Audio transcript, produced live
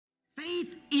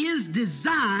Faith is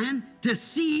designed to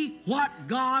see what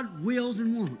God wills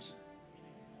and wants.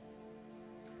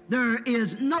 There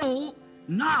is no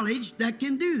knowledge that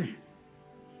can do that.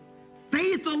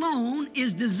 Faith alone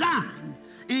is designed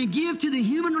and give to the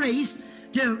human race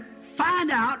to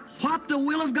find out what the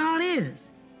will of God is.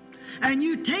 And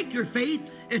you take your faith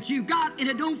that you've got and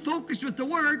it don't focus with the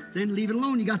Word, then leave it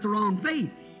alone. You got the wrong faith.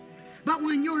 But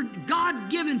when your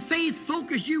God-given faith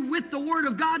focus you with the Word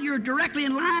of God, you're directly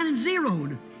in line and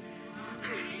zeroed.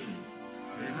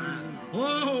 Amen.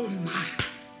 Oh, my.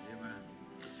 Amen.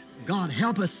 God,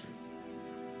 help us.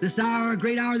 This hour, a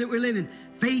great hour that we're living.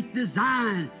 Faith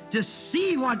designed to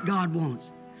see what God wants.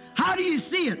 How do you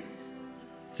see it?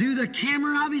 Through the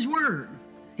camera of His Word,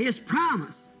 His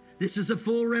promise. This is the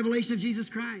full revelation of Jesus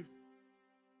Christ.